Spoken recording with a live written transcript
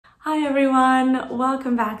Hi everyone,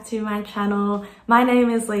 welcome back to my channel. My name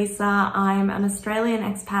is Lisa. I'm an Australian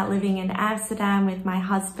expat living in Amsterdam with my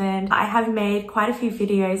husband. I have made quite a few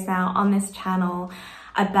videos now on this channel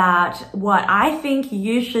about what I think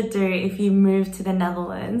you should do if you move to the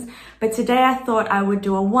Netherlands. But today I thought I would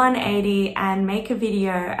do a 180 and make a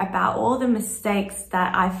video about all the mistakes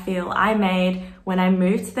that I feel I made when I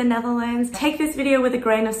moved to the Netherlands. Take this video with a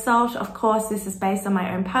grain of salt. Of course, this is based on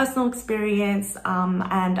my own personal experience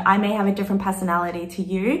and I may have a different personality to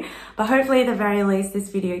you, but hopefully at the very least this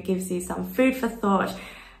video gives you some food for thought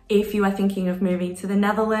if you are thinking of moving to the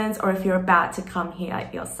Netherlands or if you're about to come here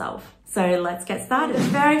yourself. So let's get started. The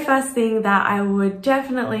very first thing that I would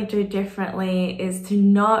definitely do differently is to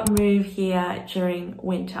not move here during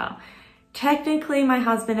winter. Technically, my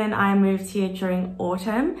husband and I moved here during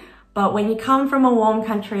autumn, but when you come from a warm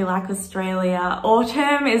country like Australia,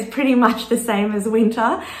 autumn is pretty much the same as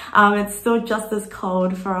winter. It's still just as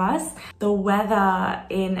cold for us. The weather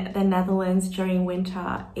in the Netherlands during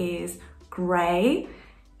winter is grey.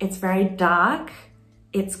 It's very dark,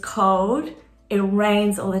 it's cold, it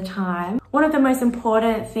rains all the time. One of the most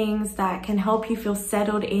important things that can help you feel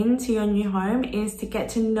settled into your new home is to get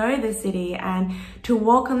to know the city and to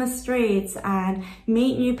walk on the streets and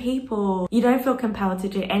meet new people. You don't feel compelled to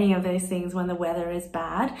do any of those things when the weather is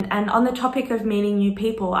bad. And on the topic of meeting new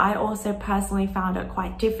people, I also personally found it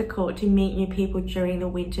quite difficult to meet new people during the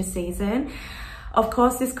winter season. Of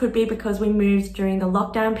course, this could be because we moved during the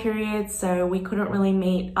lockdown period, so we couldn't really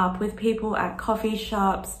meet up with people at coffee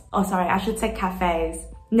shops. Oh, sorry, I should say cafes.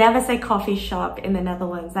 Never say coffee shop in the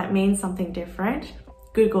Netherlands. That means something different.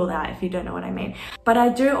 Google that if you don't know what I mean. But I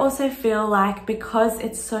do also feel like because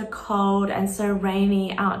it's so cold and so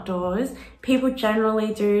rainy outdoors, people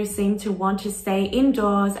generally do seem to want to stay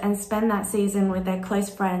indoors and spend that season with their close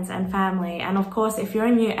friends and family. And of course, if you're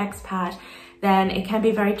a new expat, then it can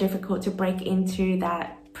be very difficult to break into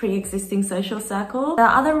that pre-existing social circle. The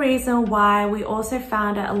other reason why we also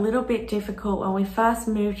found it a little bit difficult when we first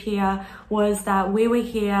moved here was that we were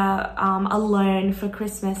here alone for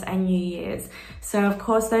Christmas and New Year's. So of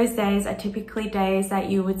course those days are typically days that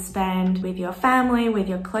you would spend with your family, with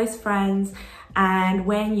your close friends. And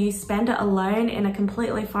when you spend it alone in a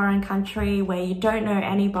completely foreign country where you don't know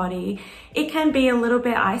anybody, it can be a little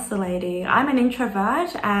bit isolating. I'm an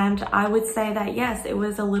introvert and I would say that yes, it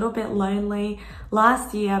was a little bit lonely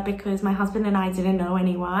last year because my husband and I didn't know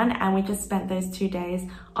anyone and we just spent those 2 days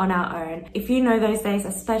on our own. If you know those days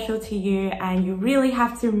are special to you and you really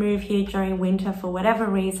have to move here during winter for whatever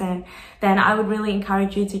reason, then I would really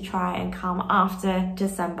encourage you to try and come after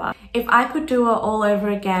December. If I could do it all over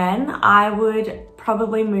again, I would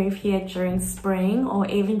probably move here during spring or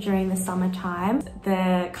even during the summertime.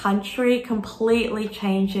 The country completely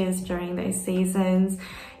changes during those seasons.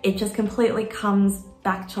 It just completely comes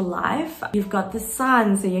back to life. You've got the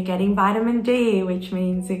sun, so you're getting vitamin D, which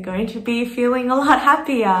means you're going to be feeling a lot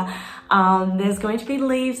happier. There's going to be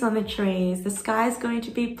leaves on the trees. The sky's going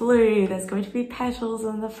to be blue. There's going to be petals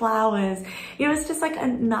on the flowers. You know, it's just like a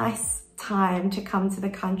nice time to come to the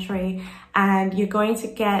country, and you're going to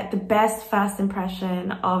get the best first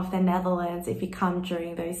impression of the Netherlands if you come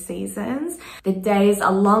during those seasons. The days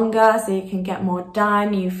are longer, so you can get more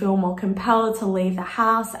done. You feel more compelled to leave the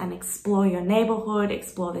house and explore your neighborhood,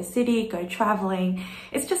 explore the city, go traveling.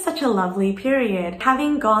 It's just such a lovely period.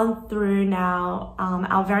 Having gone through now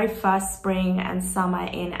our very first spring and summer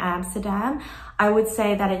in Amsterdam, I would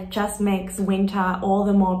say that it just makes winter all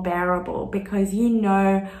the more bearable because you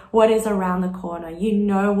know what is around the corner. You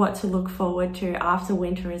know what to look forward to after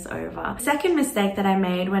winter is over. The second mistake that I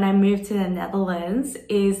made when I moved to the Netherlands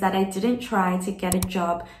is that I didn't try to get a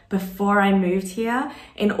job before I moved here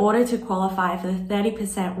in order to qualify for the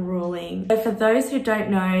 30% ruling. So for those who don't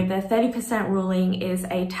know, the 30% ruling is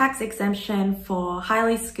a tax exemption for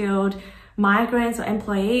highly skilled migrants or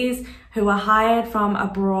employees who are hired from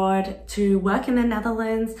abroad to work in the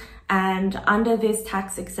Netherlands, and under this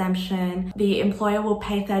tax exemption, the employer will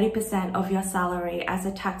pay 30% of your salary as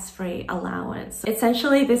a tax-free allowance.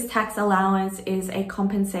 Essentially, this tax allowance is a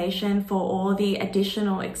compensation for all the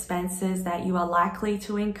additional expenses that you are likely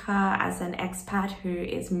to incur as an expat who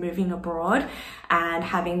is moving abroad and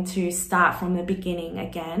having to start from the beginning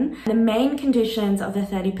again. The main conditions of the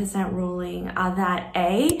 30% ruling are that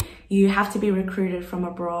A, you have to be recruited from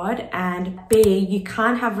abroad, and B, you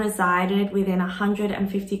can't have resided within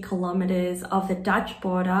 150 kilometers of the Dutch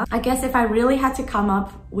border. I guess if I really had to come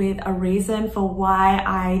up with a reason for why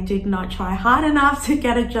I did not try hard enough to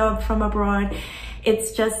get a job from abroad,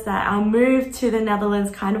 it's just that our move to the Netherlands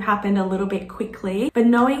kind of happened a little bit quickly. But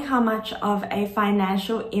knowing how much of a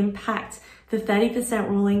financial impact the 30%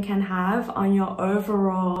 ruling can have on your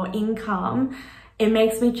overall income, it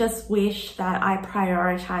makes me just wish that I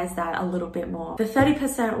prioritize that a little bit more. The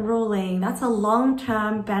 30% ruling, that's a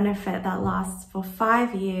long-term benefit that lasts for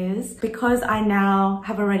 5 years. Because I now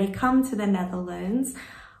have already come to the Netherlands,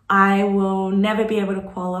 I will never be able to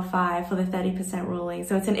qualify for the 30% ruling.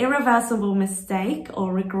 So it's an irreversible mistake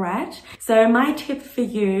or regret. So my tip for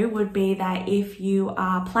you would be that if you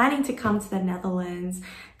are planning to come to the Netherlands,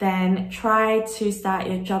 then try to start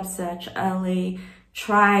your job search early.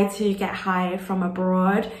 Try to get hired from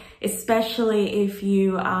abroad, especially if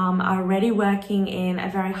you are already working in a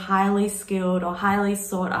very highly skilled or highly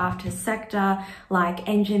sought after sector like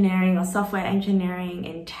engineering or software engineering,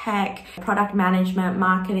 in tech, product management,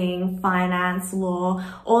 marketing, finance, law,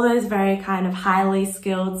 all those very kind of highly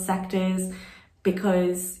skilled sectors,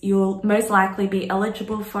 because you'll most likely be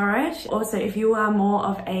eligible for it. Also, if you are more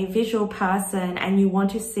of a visual person and you want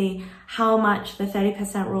to see how much the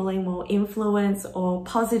 30% ruling will influence or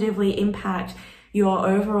positively impact your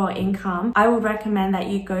overall income, I would recommend that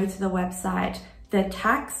you go to the website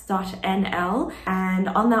thetax.nl, and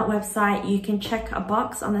on that website you can check a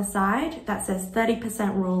box on the side that says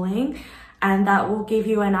 30% ruling, and that will give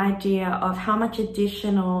you an idea of how much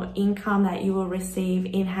additional income that you will receive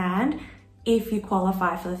in hand if you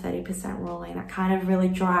qualify for the 30% ruling. That kind of really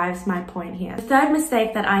drives my point here. The third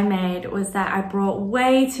mistake that I made was that I brought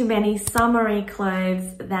way too many summery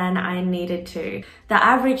clothes than I needed to. The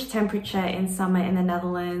average temperature in summer in the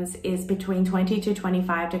Netherlands is between 20 to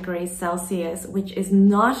 25 degrees Celsius, which is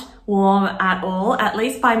not warm at all, at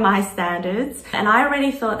least by my standards. And I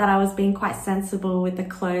already thought that I was being quite sensible with the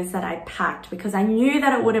clothes that I packed, because I knew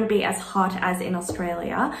that it wouldn't be as hot as in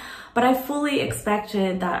Australia. But I fully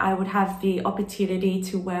expected that I would have the opportunity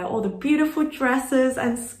to wear all the beautiful dresses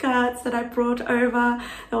and skirts that I brought over.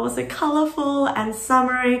 They were so colorful and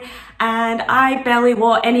summery, and I barely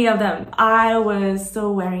wore any of them. I was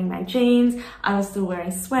still wearing my jeans, I was still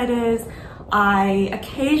wearing sweaters. I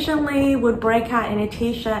occasionally would break out in a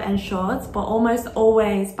t-shirt and shorts, but almost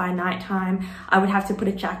always by nighttime, I would have to put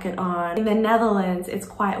a jacket on. In the Netherlands, it's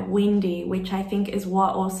quite windy, which I think is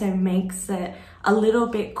what also makes it a little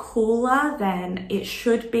bit cooler than it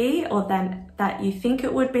should be, or than that you think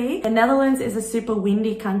it would be. The Netherlands is a super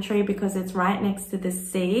windy country because it's right next to the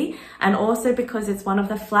sea, and also because it's one of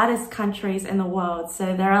the flattest countries in the world.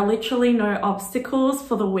 So there are literally no obstacles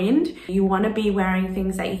for the wind. You want to be wearing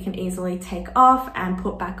things that you can easily take off and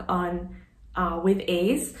put back on with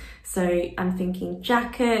ease. So I'm thinking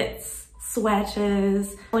jackets,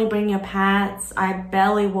 sweaters, only bring your pants. I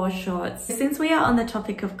barely wore shorts. Since we are on the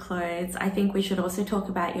topic of clothes, I think we should also talk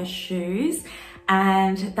about your shoes.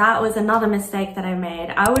 And that was another mistake that I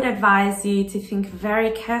made. I would advise you to think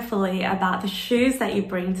very carefully about the shoes that you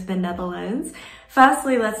bring to the Netherlands.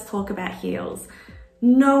 Firstly, let's talk about heels.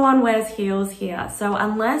 No one wears heels here. So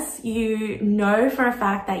unless you know for a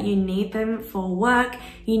fact that you need them for work,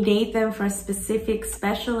 you need them for a specific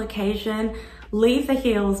special occasion, leave the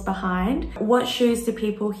heels behind. What shoes do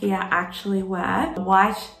people here actually wear?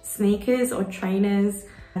 White sneakers or trainers,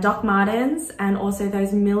 Doc Martens, and also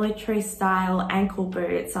those military style ankle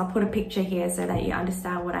boots. I'll put a picture here so that you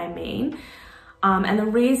understand what I mean. And the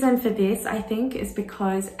reason for this, I think, is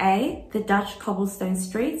because A, the Dutch cobblestone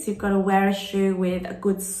streets, you've got to wear a shoe with a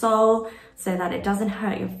good sole so that it doesn't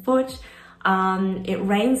hurt your foot. It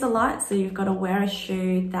rains a lot, so you've got to wear a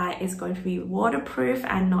shoe that is going to be waterproof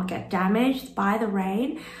and not get damaged by the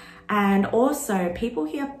rain. And also, people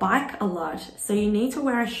here bike a lot, so you need to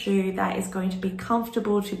wear a shoe that is going to be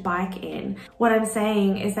comfortable to bike in. What I'm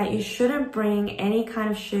saying is that you shouldn't bring any kind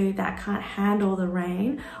of shoe that can't handle the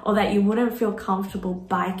rain or that you wouldn't feel comfortable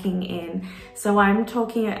biking in. So I'm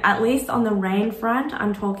talking, at least on the rain front,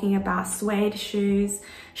 I'm talking about suede shoes,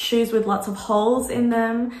 shoes with lots of holes in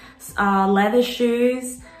them, leather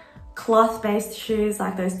shoes, cloth-based shoes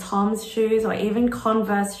like those Tom's shoes, or even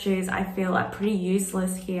Converse shoes, I feel are pretty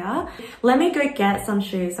useless here. Let me go get some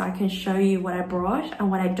shoes so I can show you what I brought and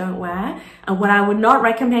what I don't wear and what I would not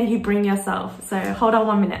recommend you bring yourself. So hold on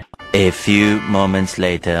 1 minute. A few moments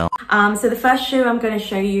later. So the first shoe I'm going to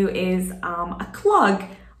show you is a clog.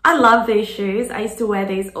 I love these shoes. I used to wear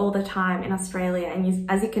these all the time in Australia, and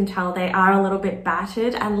as you can tell, they are a little bit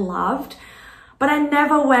battered and loved, but I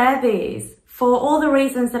never wear these. For all the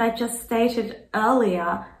reasons that I just stated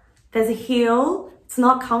earlier. There's a heel, it's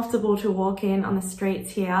not comfortable to walk in on the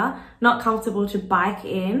streets here, not comfortable to bike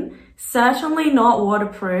in, certainly not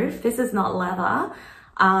waterproof, this is not leather.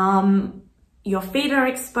 Your feet are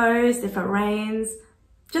exposed if it rains,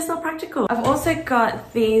 just not practical. I've also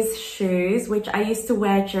got these shoes, which I used to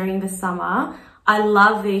wear during the summer. I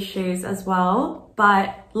love these shoes as well,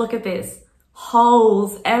 but look at this.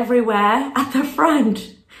 holes everywhere at the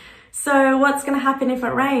front. So what's going to happen if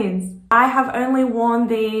it rains? I have only worn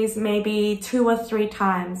these maybe 2 or 3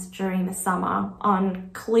 times during the summer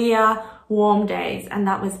on clear, warm days, and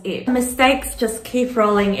that was it. Mistakes just keep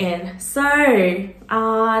rolling in. So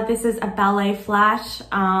this is a ballet flat.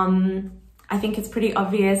 I think it's pretty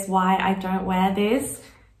obvious why I don't wear this.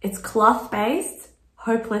 It's cloth based,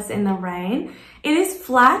 hopeless in the rain. It is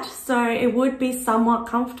flat, so it would be somewhat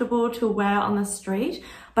comfortable to wear on the street,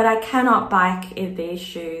 but I cannot bike in these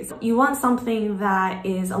shoes. You want something that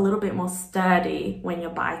is a little bit more sturdy when you're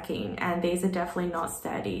biking, and these are definitely not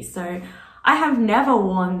sturdy. So I have never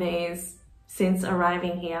worn these since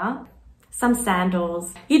arriving here. Some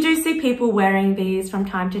sandals. You do see people wearing these from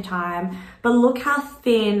time to time, but look how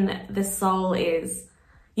thin the sole is.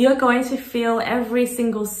 You're going to feel every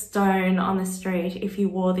single stone on the street if you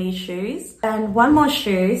wore these shoes. And one more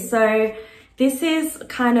shoe. So this is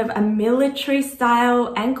kind of a military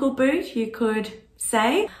style ankle boot, you could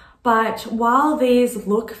say. But while these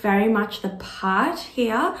look very much the part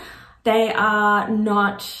here, they are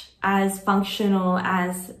not as functional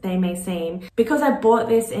as they may seem. Because I bought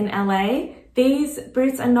this in LA, these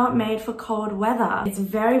boots are not made for cold weather. It's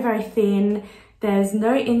very, very thin. There's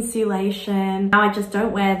no insulation. Now I just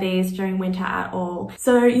don't wear these during winter at all.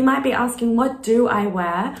 So you might be asking, what do I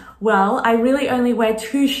wear? Well, I really only wear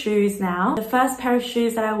 2 shoes now. The first pair of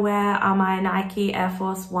shoes that I wear are my Nike Air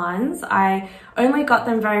Force Ones. I only got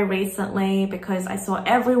them very recently because I saw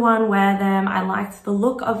everyone wear them. I liked the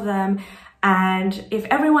look of them. And if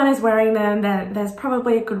everyone is wearing them, then there's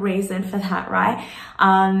probably a good reason for that, right?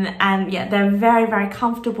 And yeah, they're very, very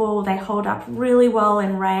comfortable. They hold up really well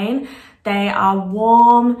in rain. They are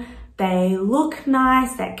warm, they look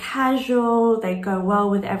nice, they're casual, they go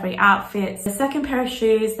well with every outfit. The second pair of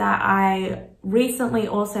shoes that I recently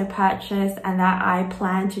also purchased and that I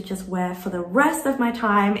plan to just wear for the rest of my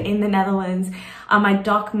time in the Netherlands are my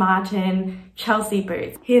Doc Marten Chelsea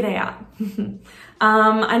boots. Here they are.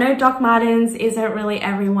 I know Doc Martens isn't really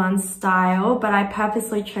everyone's style, but I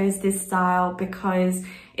purposely chose this style because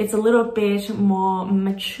it's a little bit more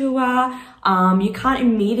mature. You can't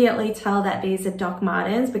immediately tell that these are Doc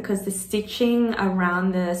Martens because the stitching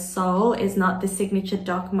around the sole is not the signature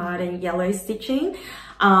Doc Marten yellow stitching.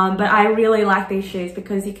 But I really like these shoes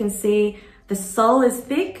because you can see the sole is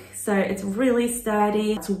thick, so it's really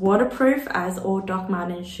sturdy. It's waterproof, as all Doc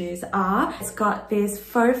Marten shoes are. It's got this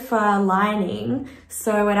faux fur lining,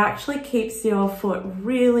 so it actually keeps your foot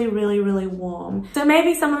really, really, really warm. So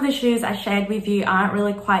maybe some of the shoes I shared with you aren't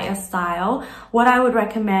really quite your style. What I would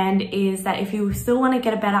recommend is that if you still want to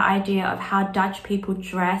get a better idea of how Dutch people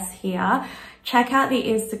dress here, check out the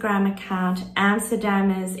Instagram account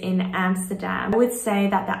Amsterdammers in Amsterdam. I would say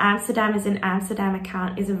that the Amsterdammers in Amsterdam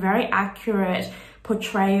account is a very accurate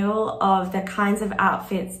portrayal of the kinds of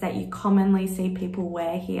outfits that you commonly see people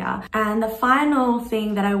wear here. And the final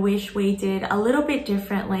thing that I wish we did a little bit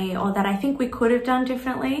differently, or that I think we could have done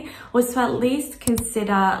differently, was to at least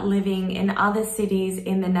consider living in other cities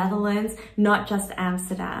in the Netherlands, not just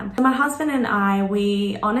Amsterdam. My husband and I,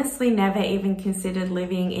 we honestly never even considered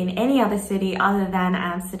living in any other city other than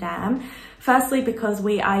Amsterdam. Firstly, because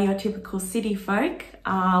we are your typical city folk.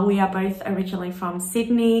 We are both originally from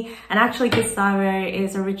Sydney, and actually Gustavo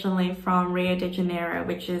is originally from Rio de Janeiro,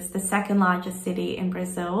 which is the 2nd largest city in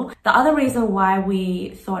Brazil. The other reason why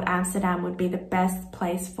we thought Amsterdam would be the best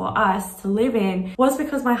place for us to live in was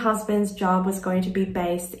because my husband's job was going to be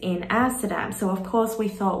based in Amsterdam. So of course we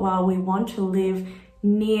thought, well, we want to live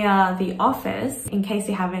near the office. In case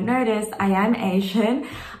you haven't noticed, I am Asian,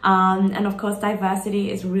 and of course diversity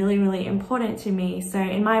is really, really important to me. So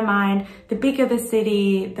in my mind, the bigger the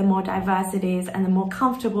city, the more diverse it is, and the more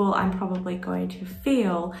comfortable I'm probably going to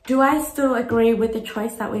feel. Do I still agree with the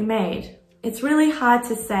choice that we made? It's really hard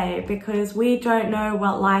to say because we don't know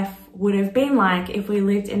what life would have been like if we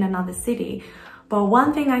lived in another city. But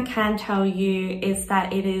one thing I can tell you is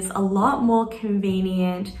that it is a lot more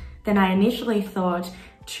convenient than I initially thought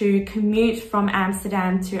to commute from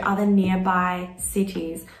Amsterdam to other nearby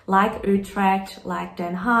cities like Utrecht, like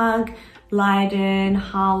Den Haag, Leiden,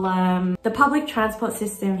 Haarlem. The public transport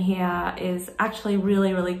system here is actually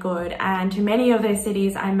really, really good. And to many of those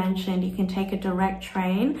cities I mentioned, you can take a direct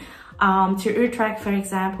train. To Utrecht, for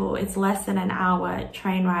example, it's less than an hour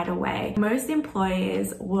train ride away. Most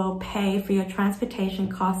employers will pay for your transportation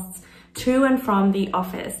costs to and from the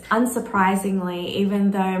office. Unsurprisingly,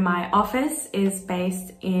 even though my office is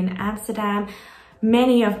based in Amsterdam,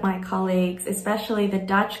 many of my colleagues, especially the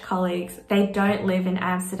Dutch colleagues, they don't live in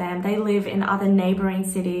Amsterdam. They live in other neighboring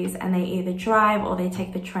cities and they either drive or they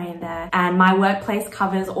take the train there. And my workplace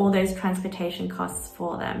covers all those transportation costs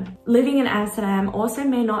for them. Living in Amsterdam also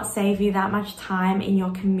may not save you that much time in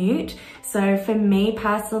your commute. So for me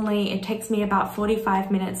personally, it takes me about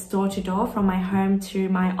 45 minutes door to door from my home to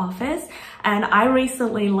my office. And I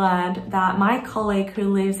recently learned that my colleague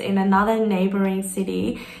who lives in another neighboring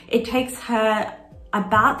city, it takes her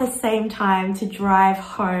about the same time to drive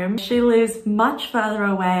home. She lives much further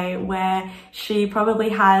away where she probably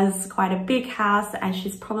has quite a big house and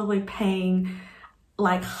she's probably paying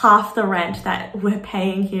like half the rent that we're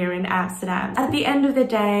paying here in Amsterdam. At the end of the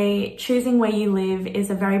day, choosing where you live is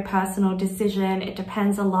a very personal decision. It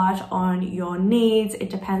depends a lot on your needs. It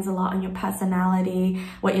depends a lot on your personality,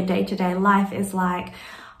 what your day-to-day life is like.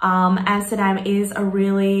 Amsterdam is a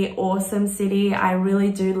really awesome city. I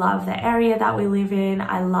really do love the area that we live in.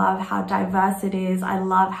 I love how diverse it is. I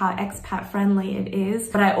love how expat friendly it is.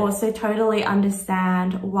 But I also totally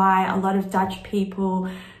understand why a lot of Dutch people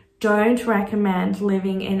don't recommend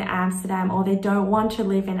living in Amsterdam, or they don't want to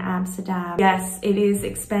live in Amsterdam. Yes, it is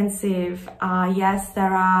expensive. Yes,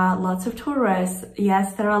 there are lots of tourists.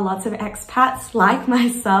 Yes, there are lots of expats like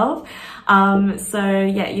myself. So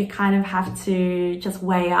yeah, you kind of have to just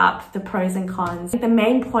weigh up the pros and cons. The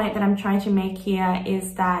main point that I'm trying to make here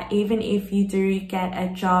is that even if you do get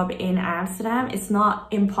a job in Amsterdam, it's not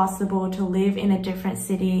impossible to live in a different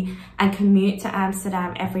city and commute to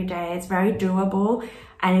Amsterdam every day. It's very doable.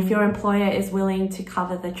 And if your employer is willing to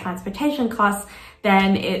cover the transportation costs,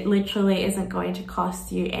 then it literally isn't going to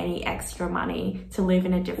cost you any extra money to live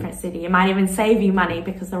in a different city. It might even save you money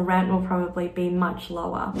because the rent will probably be much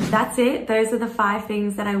lower. That's it. Those are the 5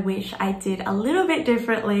 things that I wish I did a little bit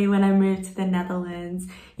differently when I moved to the Netherlands.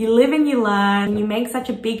 You live and you learn. When you make such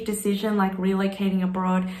a big decision like relocating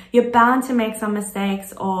abroad, you're bound to make some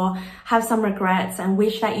mistakes or have some regrets and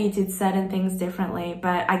wish that you did certain things differently.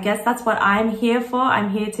 But I guess that's what I'm here for.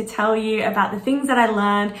 I'm here to tell you about the things that I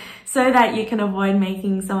learned so that you can avoid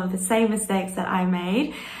making some of the same mistakes that I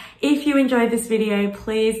made. If you enjoyed this video,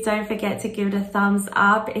 please don't forget to give it a thumbs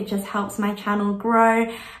up. It just helps my channel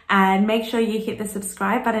grow. And make sure you hit the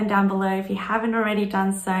subscribe button down below if you haven't already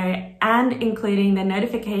done so, and including the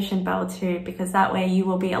notification bell too, because that way you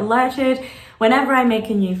will be alerted whenever I make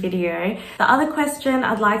a new video. The other question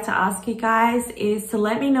I'd like to ask you guys is to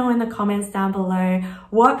let me know in the comments down below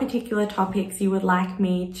what particular topics you would like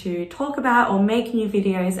me to talk about or make new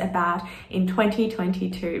videos about in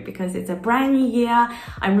 2022, because it's a brand new year.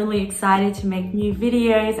 I'm really excited to make new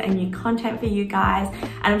videos and new content for you guys.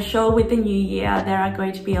 And I'm sure with the new year, there are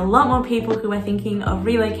going to be a lot more people who are thinking of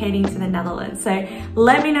relocating to the Netherlands. So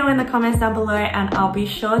let me know in the comments down below and I'll be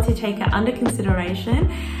sure to take it under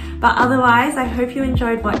consideration. But otherwise, I hope you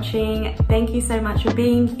enjoyed watching. Thank you so much for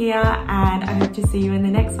being here and I hope to see you in the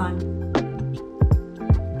next one.